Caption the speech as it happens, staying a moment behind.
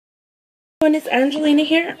When it's Angelina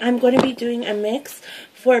here, I'm going to be doing a mix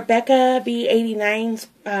for Becca B89's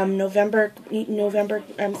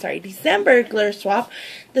December glitter swap.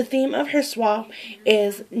 The theme of her swap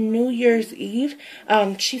is New Year's Eve.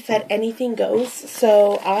 She said anything goes,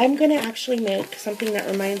 so I'm going to actually make something that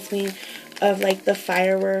reminds me of like the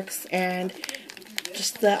fireworks and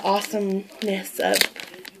just the awesomeness of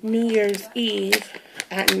New Year's Eve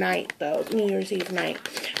at night, though. New Year's Eve night.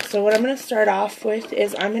 So what I'm going to start off with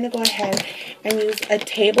is I'm going to go ahead and use a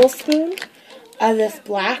tablespoon of this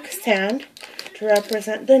black sand to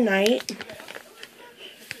represent the night.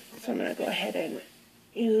 So I'm going to go ahead and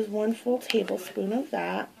use 1 full tablespoon of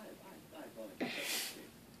that.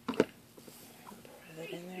 Put it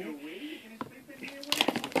in there.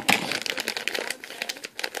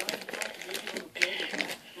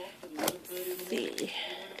 Let's see.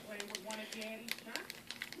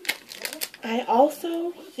 I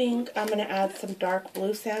also think I'm going to add some dark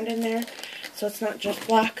blue sand in there, so it's not just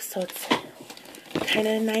black, so it's kind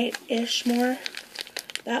of night-ish more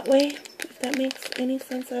that way, if that makes any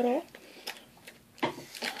sense at all.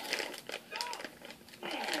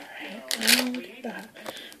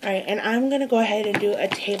 Alright, and I'm going to go ahead and do a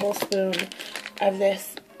tablespoon of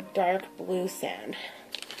this dark blue sand.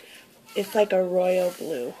 It's like a royal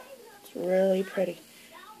blue. It's really pretty.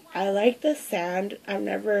 I like the sand. I've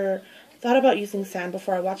never thought about using sand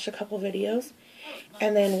before. I watched a couple videos,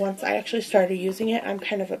 and then once I actually started using it, I'm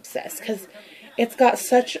kind of obsessed because it's got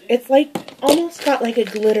such, it's like almost got like a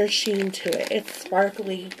glitter sheen to it. It's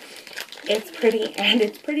sparkly, it's pretty, and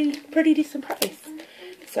it's pretty decent price.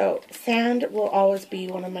 So sand will always be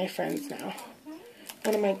one of my friends now,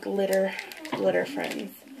 one of my glitter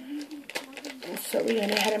friends. So we're going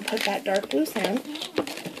to go ahead and put that dark blue sand.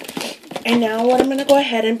 And now what I'm going to go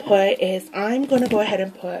ahead and put is I'm going to go ahead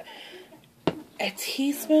and put a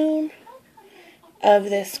teaspoon of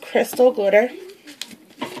this crystal glitter.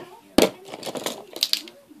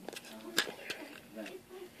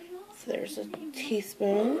 So there's a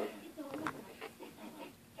teaspoon.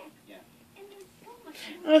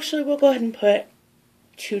 Actually, we'll go ahead and put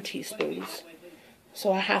 2 teaspoons.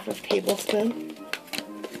 So a half of tablespoon.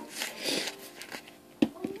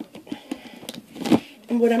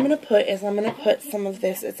 And what I'm going to put is I'm going to put some of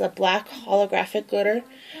this. It's a black holographic glitter.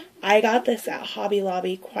 I got this at Hobby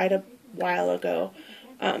Lobby quite a while ago.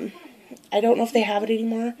 I don't know if they have it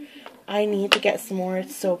anymore. I need to get some more.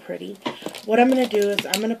 It's so pretty. What I'm going to do is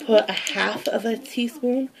I'm going to put a half of a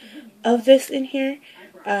teaspoon of this in here,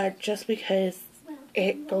 just because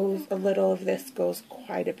it goes, a little of this goes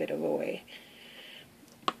quite a bit of a way.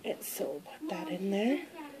 And so we'll put that in there.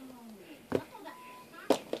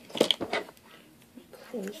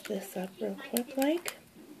 Close this up real quick like.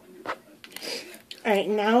 Alright,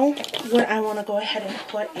 now what I want to go ahead and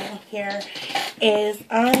put in here is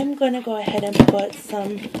I'm going to go ahead and put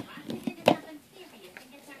some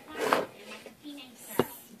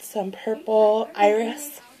purple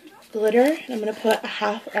iris glitter. I'm going to put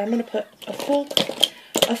a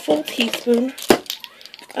full teaspoon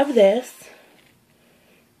of this.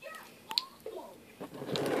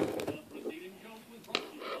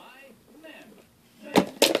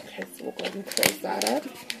 Okay, so we'll go ahead and close that up.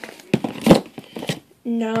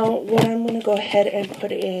 Now, what I'm going to go ahead and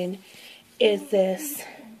put in is this.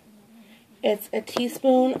 It's a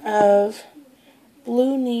teaspoon of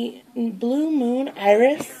Blue Moon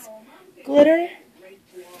Iris glitter.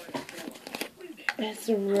 It's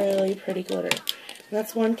a really pretty glitter. And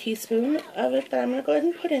that's 1 teaspoon of it that I'm going to go ahead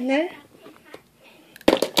and put in there.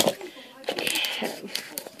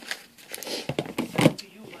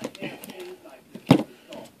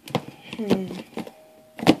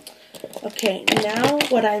 Okay, now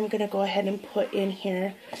what I'm going to go ahead and put in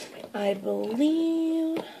here, I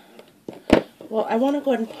believe, well, I want to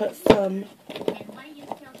go ahead and put some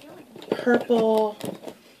purple,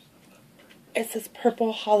 it says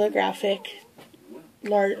purple holographic,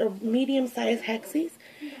 large, or medium-sized hexies.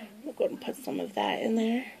 I'll go ahead and put some of that in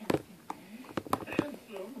there.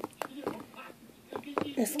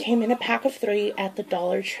 This came in a pack of 3 at the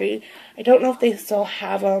Dollar Tree. I don't know if they still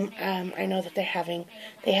have them. I know that they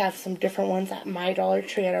have some different ones at my Dollar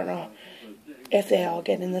Tree. I don't know if they all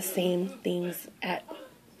get in the same things at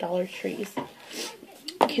Dollar Trees.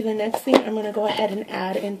 Okay, the next thing I'm going to go ahead and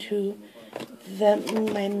add into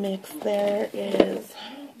my mix there is,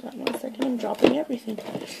 hold on 1 second, I'm dropping everything.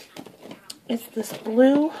 It's this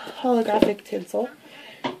blue holographic tinsel,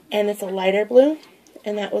 and it's a lighter blue,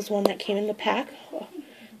 and that was one that came in the pack. Oh,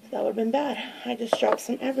 that would have been bad. I just dropped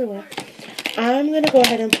some everywhere. I'm going to go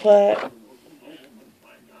ahead and put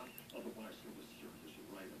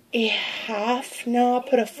a half, no, I'll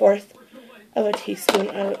put a 1/4 of a teaspoon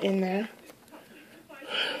in there.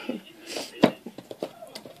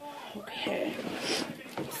 Okay.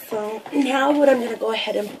 So now what I'm going to go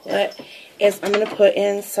ahead and put is I'm going to put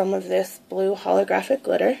in some of this blue holographic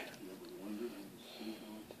glitter.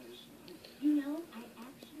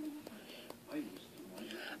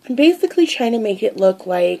 I'm basically trying to make it look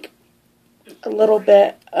like a little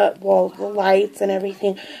bit, well, the lights and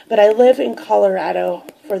everything. But I live in Colorado,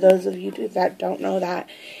 for those of you that don't know that.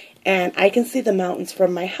 And I can see the mountains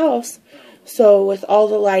from my house. So with all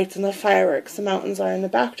the lights and the fireworks, the mountains are in the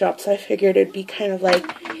backdrop. So I figured it'd be kind of like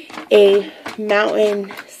a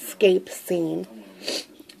mountainscape scene.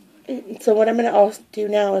 So what I'm going to also do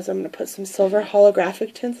now is I'm going to put some silver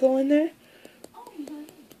holographic tinsel in there.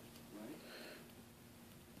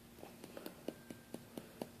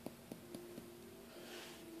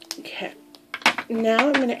 Okay. Now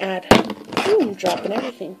I'm going to add, I'm dropping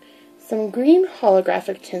everything, some green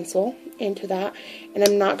holographic tinsel into that. And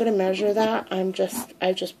I'm not going to measure that. I'm just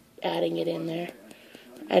adding it in there.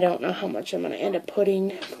 I don't know how much I'm going to end up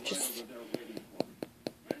putting. Just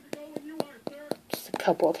a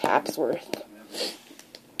couple taps worth.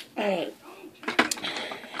 Alright.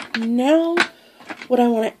 Now what I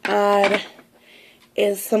want to add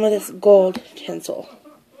is some of this gold tinsel.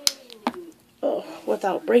 Oh,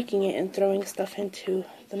 without breaking it and throwing stuff into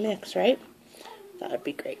the mix, right? That would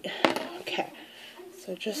be great. Okay.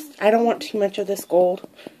 So I don't want too much of this gold.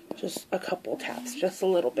 Just a couple taps, just a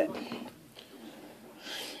little bit.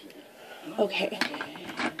 Okay.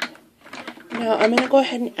 Now I'm going to go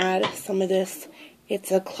ahead and add some of this.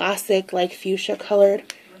 It's a classic, like, fuchsia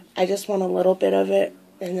colored. I just want a little bit of it,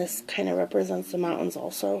 and this kind of represents the mountains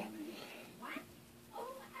also.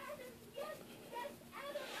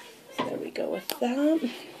 So there we go with that.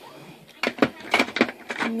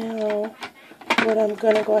 Now, what I'm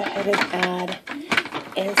going to go ahead and add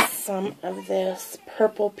is some of this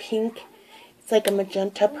purple pink. It's like a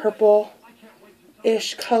magenta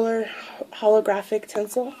purple-ish color holographic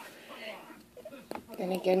tinsel.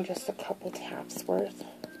 And again, just a couple taps worth.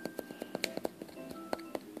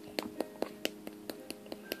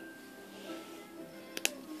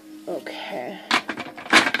 Okay.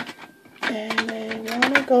 And I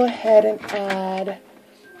want to go ahead and add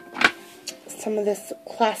some of this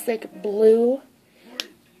classic blue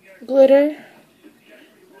glitter.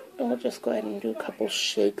 And we'll just go ahead and do a couple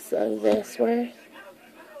shakes of this worth.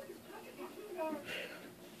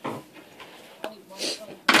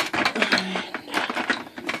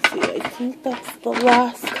 I think that's the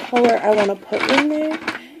last color I want to put in there.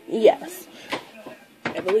 Yes,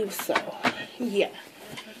 I believe so. Yeah.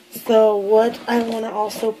 So what I want to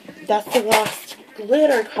also, that's the last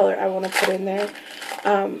glitter color I want to put in there.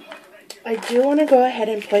 I do want to go ahead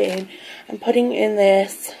and put in, I'm putting in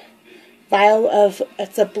this vial of,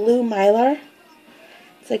 it's a blue mylar.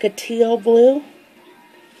 It's like a teal blue.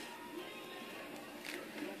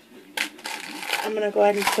 I'm going to go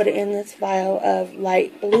ahead and put it in this vial of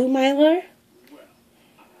light blue mylar.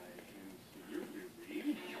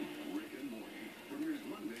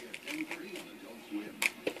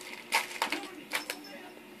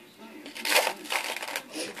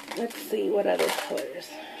 Let's see what other colors.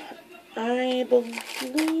 I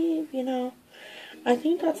believe, I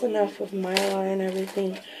think that's enough of mylar and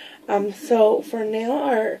everything. So for nail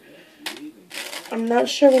art, I'm not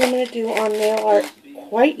sure what I'm going to do on nail art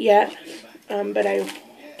quite yet. But I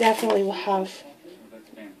definitely will have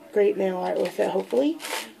great nail art with it, hopefully.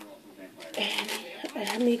 And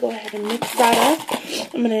let me go ahead and mix that up.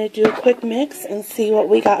 I'm going to do a quick mix and see what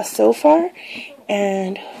we got so far.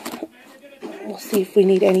 And we'll see if we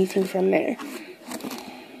need anything from there.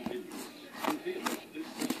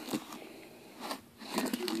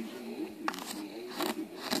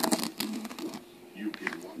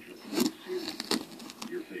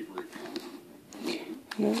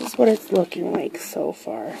 And this is what it's looking like so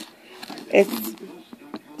far. It's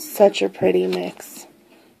such a pretty mix.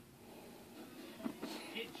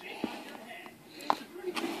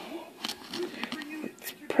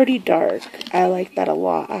 It's pretty dark. I like that a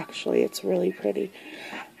lot, actually. It's really pretty.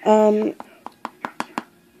 I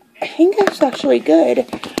think that's actually good.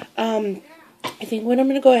 I think what I'm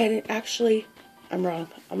going to go ahead and actually... I'm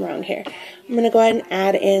wrong here. I'm going to go ahead and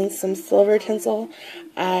add in some silver tinsel.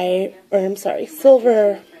 Silver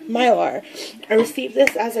mylar. I received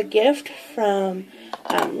this as a gift from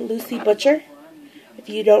Lucy Butcher. If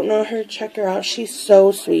you don't know her, check her out. She's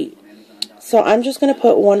so sweet. So I'm just going to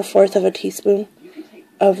put 1/4 of a teaspoon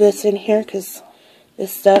of this in here because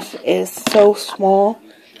this stuff is so small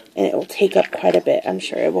and it will take up quite a bit. I'm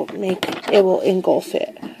sure it will engulf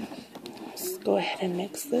it. Let's go ahead and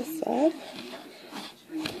mix this up.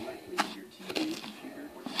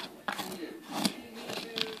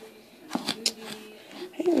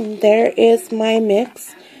 there is my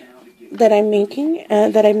mix that I'm making,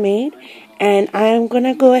 that I made. And I'm going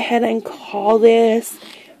to go ahead and call this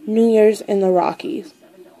New Year's in the Rockies.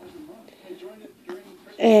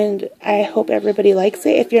 And I hope everybody likes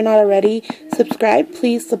it. If you're not already subscribed,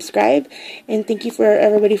 please subscribe. And thank you for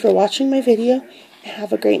everybody for watching my video. And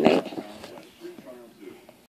have a great night.